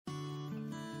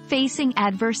Facing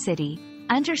adversity,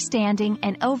 understanding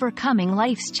and overcoming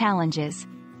life's challenges.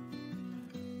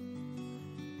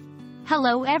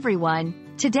 Hello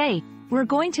everyone. Today, we're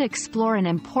going to explore an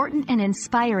important and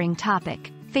inspiring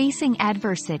topic, facing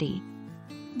adversity.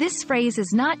 This phrase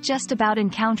is not just about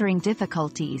encountering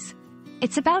difficulties.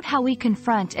 It's about how we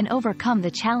confront and overcome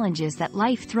the challenges that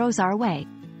life throws our way.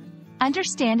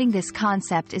 Understanding this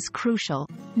concept is crucial,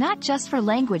 not just for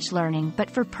language learning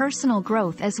but for personal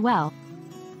growth as well.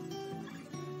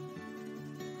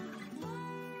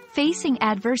 Facing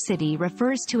adversity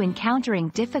refers to encountering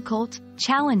difficult,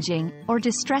 challenging, or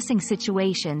distressing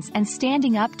situations and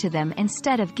standing up to them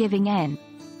instead of giving in.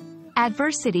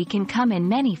 Adversity can come in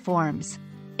many forms.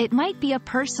 It might be a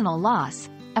personal loss,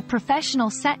 a professional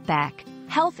setback,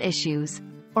 health issues,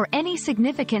 or any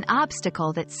significant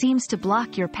obstacle that seems to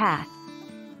block your path.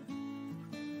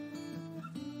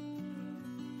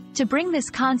 To bring this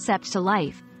concept to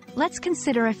life, let's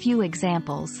consider a few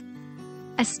examples.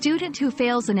 A student who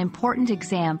fails an important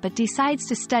exam but decides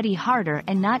to study harder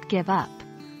and not give up.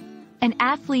 An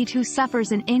athlete who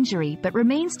suffers an injury but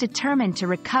remains determined to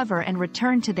recover and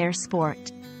return to their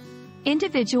sport.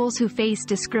 Individuals who face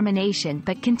discrimination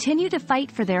but continue to fight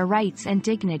for their rights and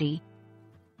dignity.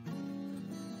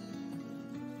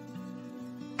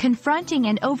 Confronting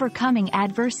and overcoming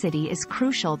adversity is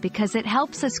crucial because it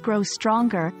helps us grow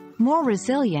stronger, more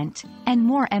resilient, and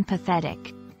more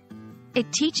empathetic.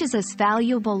 It teaches us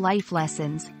valuable life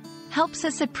lessons, helps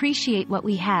us appreciate what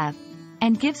we have,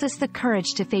 and gives us the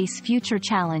courage to face future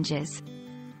challenges.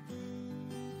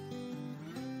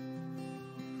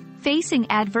 Facing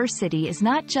adversity is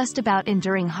not just about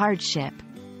enduring hardship.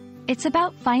 It's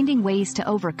about finding ways to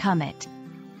overcome it.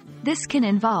 This can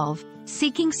involve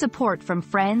seeking support from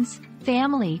friends,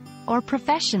 family, or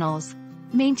professionals,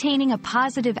 maintaining a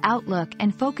positive outlook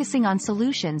and focusing on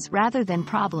solutions rather than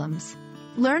problems,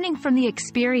 learning from the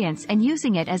experience and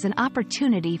using it as an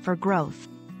opportunity for growth.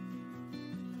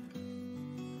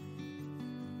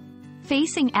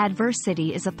 Facing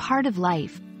adversity is a part of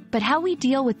life, but how we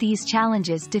deal with these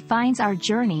challenges defines our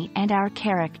journey and our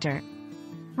character.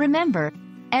 Remember,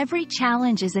 every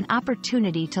challenge is an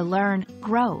opportunity to learn,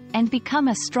 grow, and become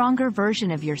a stronger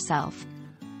version of yourself.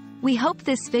 We hope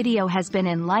this video has been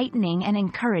enlightening and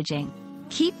encouraging.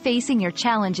 Keep facing your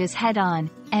challenges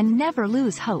head-on, and never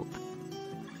lose hope.